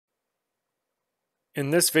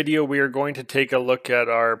In this video, we are going to take a look at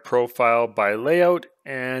our profile by layout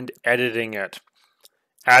and editing it.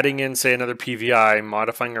 Adding in, say, another PVI,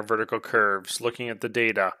 modifying our vertical curves, looking at the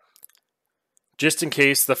data. Just in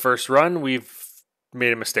case the first run, we've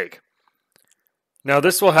made a mistake. Now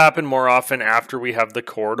this will happen more often after we have the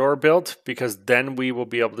corridor built, because then we will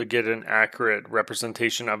be able to get an accurate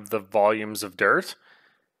representation of the volumes of dirt.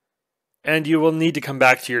 And you will need to come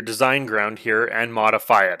back to your design ground here and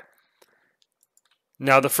modify it.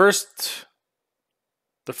 Now the first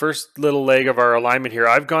little leg of our alignment here,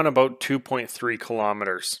 I've gone about 2.3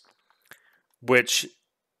 kilometers, which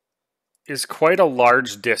is quite a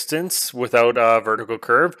large distance without a vertical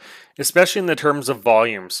curve, especially in the terms of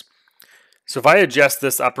volumes. So if I adjust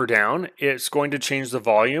this up or down, it's going to change the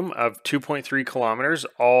volume of 2.3 kilometers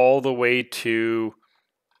all the way to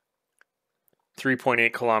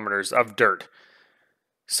 3.8 kilometers of dirt.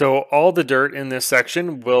 So all the dirt in this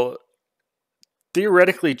section will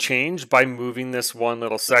theoretically change by moving this one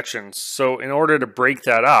little section. So in order to break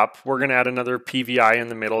that up, we're going to add another PVI in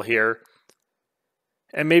the middle here.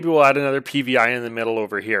 And maybe we'll add another PVI in the middle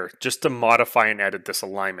over here, just to modify and edit this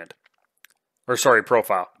alignment. Or sorry,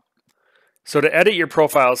 profile. So to edit your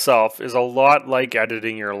profile itself is a lot like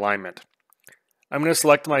editing your alignment. I'm going to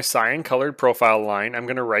select my cyan colored profile line. I'm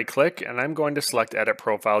going to right click and I'm going to select Edit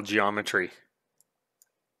Profile Geometry,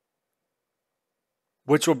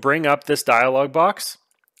 which will bring up this dialog box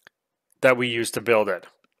that we used to build it.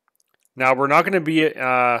 Now we're not going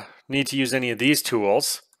to need to use any of these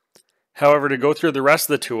tools. However, to go through the rest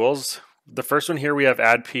of the tools, the first one here we have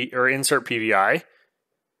Insert PVI.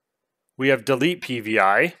 We have Delete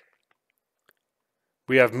PVI.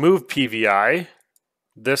 We have Move PVI.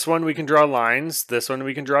 This one we can draw lines. This one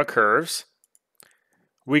we can draw curves.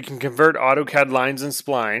 We can convert AutoCAD lines and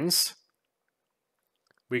splines.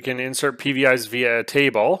 We can insert PVIs via a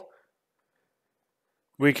table.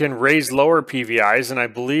 We can raise lower PVIs, and I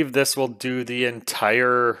believe this will do the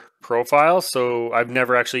entire profile, so I've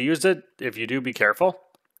never actually used it. If you do, be careful.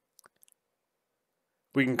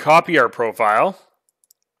 We can copy our profile.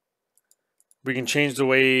 We can change the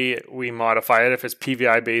way we modify it if it's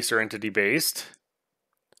PVI based or entity based.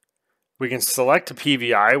 We can select a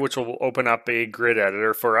PVI, which will open up a grid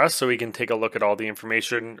editor for us so we can take a look at all the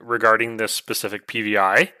information regarding this specific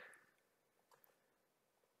PVI.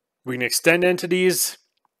 We can extend entities.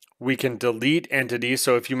 We can delete entities.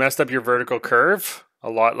 So if you messed up your vertical curve,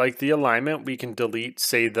 a lot like the alignment, we can delete,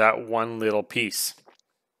 say, that one little piece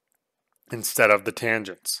instead of the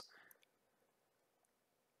tangents.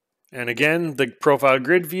 And again, the profile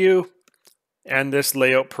grid view and this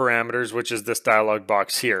layout parameters, which is this dialog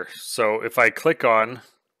box here. So if I click on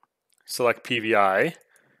select PVI,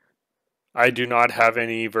 I do not have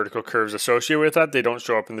any vertical curves associated with that. They don't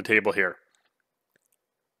show up in the table here.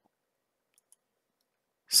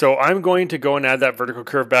 So I'm going to go and add that vertical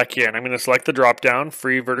curve back in. I'm going to select the drop down,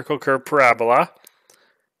 free vertical curve parabola.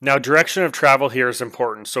 Now direction of travel here is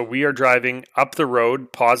important. So we are driving up the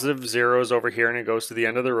road, positive zeros over here, and it goes to the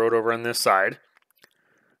end of the road over on this side.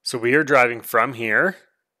 So we are driving from here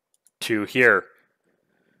to here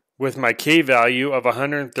with my K value of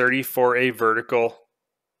 130 for a vertical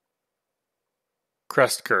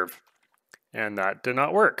crest curve. And that did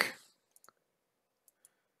not work.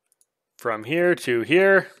 From here to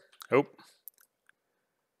here,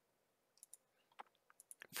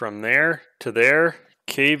 from there to there,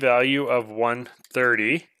 K value of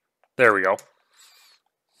 130. There we go.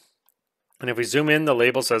 And if we zoom in, the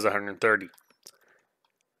label says 130.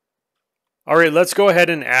 All right, let's go ahead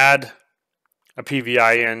and add a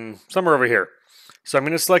PVI in somewhere over here. So I'm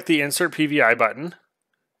going to select the Insert PVI button,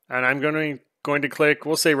 and I'm going to click,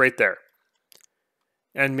 we'll say right there.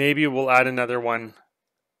 And maybe we'll add another one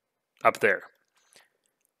up there.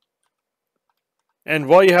 And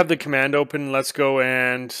while you have the command open, let's go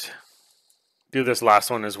and do this last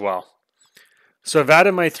one as well. So I've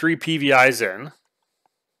added my 3 PVIs in,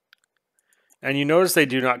 and you notice they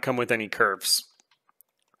do not come with any curves.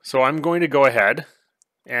 So I'm going to go ahead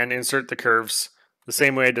and insert the curves the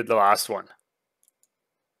same way I did the last one.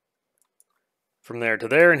 From there to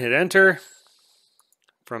there and hit enter.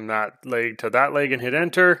 From that leg to that leg and hit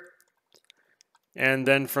enter. And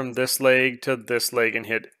then from this leg to this leg and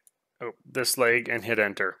hit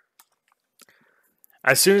enter.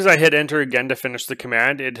 As soon as I hit enter again to finish the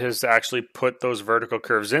command, it has actually put those vertical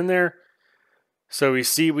curves in there. So we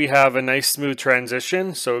see we have a nice smooth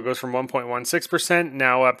transition. So it goes from 1.16%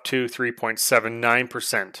 now up to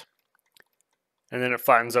 3.79%. And then it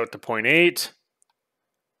flattens out to 0.8.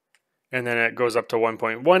 And then it goes up to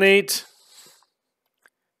 1.18,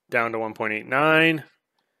 down to 1.89,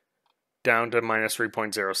 down to minus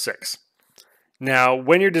 3.06. Now,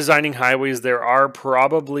 when you're designing highways, there are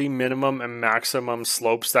probably minimum and maximum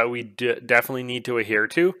slopes that we definitely need to adhere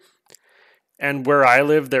to. And where I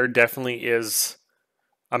live, there definitely is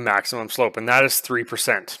a maximum slope, and that is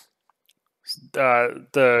 3%.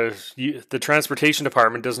 The transportation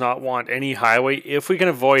department does not want any highway, if we can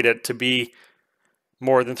avoid it, to be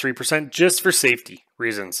more than 3% just for safety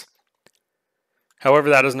reasons. However,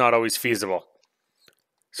 that is not always feasible.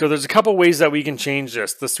 So there's a couple ways that we can change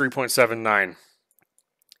this 3.79.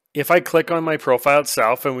 If I click on my profile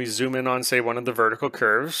itself and we zoom in on, say, one of the vertical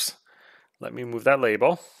curves, let me move that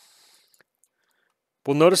label,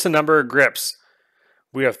 we'll notice the number of grips.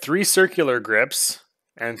 We have 3 circular grips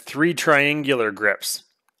and 3 triangular grips.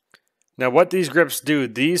 Now what these grips do,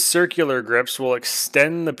 these circular grips will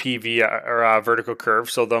extend the PV or vertical curve,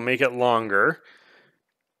 so they'll make it longer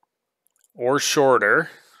or shorter,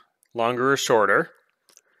 longer or shorter.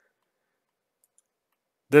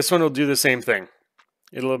 This one will do the same thing.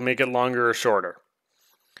 It'll make it longer or shorter.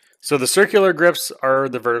 So the circular grips are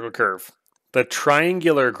the vertical curve. The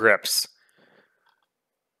triangular grips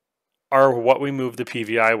are what we move the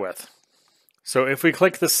PVI with. So if we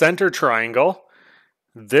click the center triangle,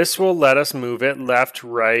 this will let us move it left,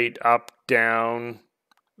 right, up, down,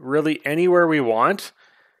 really anywhere we want,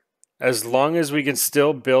 as long as we can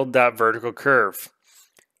still build that vertical curve.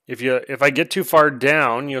 If I get too far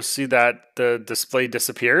down, you'll see that the display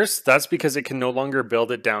disappears. That's because it can no longer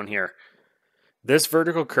build it down here. This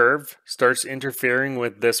vertical curve starts interfering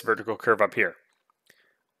with this vertical curve up here.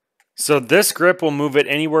 So this grip will move it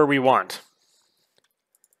anywhere we want.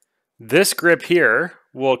 This grip here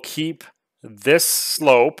will keep this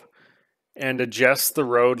slope and adjust the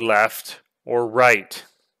road left or right.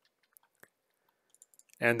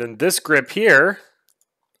 And then this grip here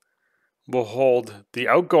will hold the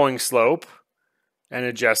outgoing slope and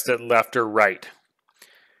adjust it left or right.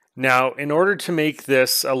 Now, in order to make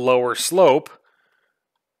this a lower slope,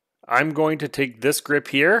 I'm going to take this grip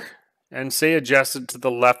here and say adjust it to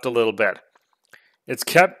the left a little bit. It's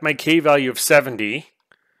kept my K value of 70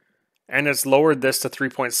 and it's lowered this to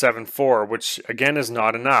 3.74, which again is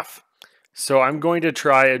not enough. So I'm going to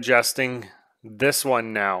try adjusting this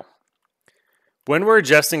one now. When we're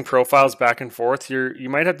adjusting profiles back and forth, you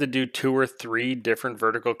might have to do 2 or 3 different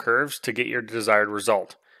vertical curves to get your desired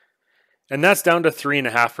result. And that's down to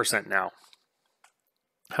 3.5% now.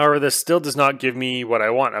 However, this still does not give me what I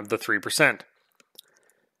want of the 3%.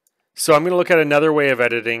 So I'm going to look at another way of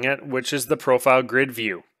editing it, which is the profile grid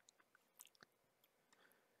view.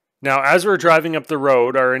 Now, as we're driving up the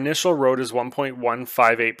road, our initial road is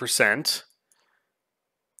 1.158%.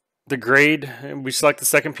 The grade, we select the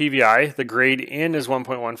second PVI, the grade in is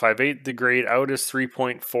 1.158, the grade out is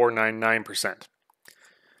 3.499%.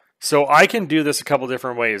 So I can do this a couple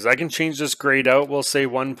different ways. I can change this grade out, we'll say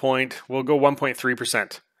we'll go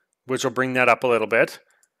 1.3%, which will bring that up a little bit.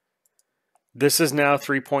 This is now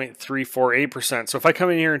 3.348%. So if I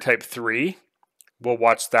come in here and type 3, we'll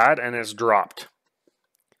watch that and it's dropped.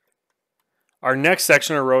 Our next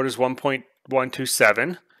section of road is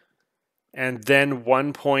 1.127 and then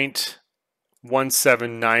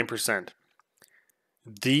 1.179%.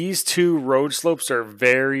 These two road slopes are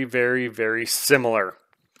very, very, very similar.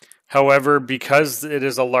 However, because it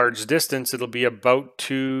is a large distance, it'll be about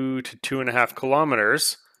 2 to 2.5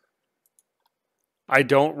 kilometers. I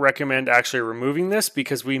don't recommend actually removing this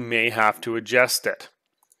because we may have to adjust it.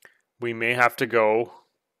 We may have to go,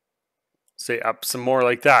 say, up some more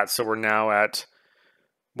like that. So we're now at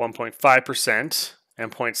 1.5% and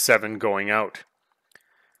 0.7 going out.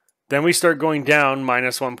 Then we start going down,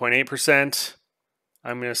 minus 1.8%.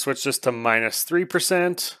 I'm going to switch this to minus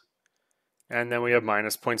 3%. And then we have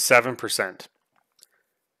minus 0.7%.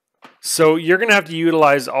 So you're going to have to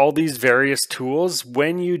utilize all these various tools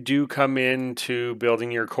when you do come into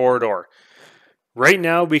building your corridor. Right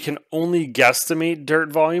now, we can only guesstimate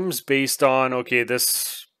dirt volumes based on, okay,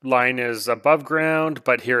 this line is above ground,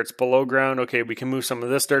 but here it's below ground. Okay, we can move some of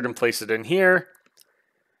this dirt and place it in here.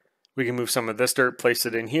 We can move some of this dirt, place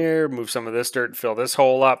it in here, move some of this dirt, fill this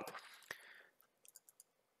hole up.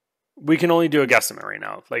 We can only do a guesstimate right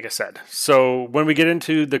now, like I said. So when we get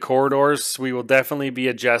into the corridors, we will definitely be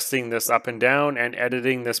adjusting this up and down and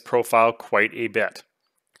editing this profile quite a bit.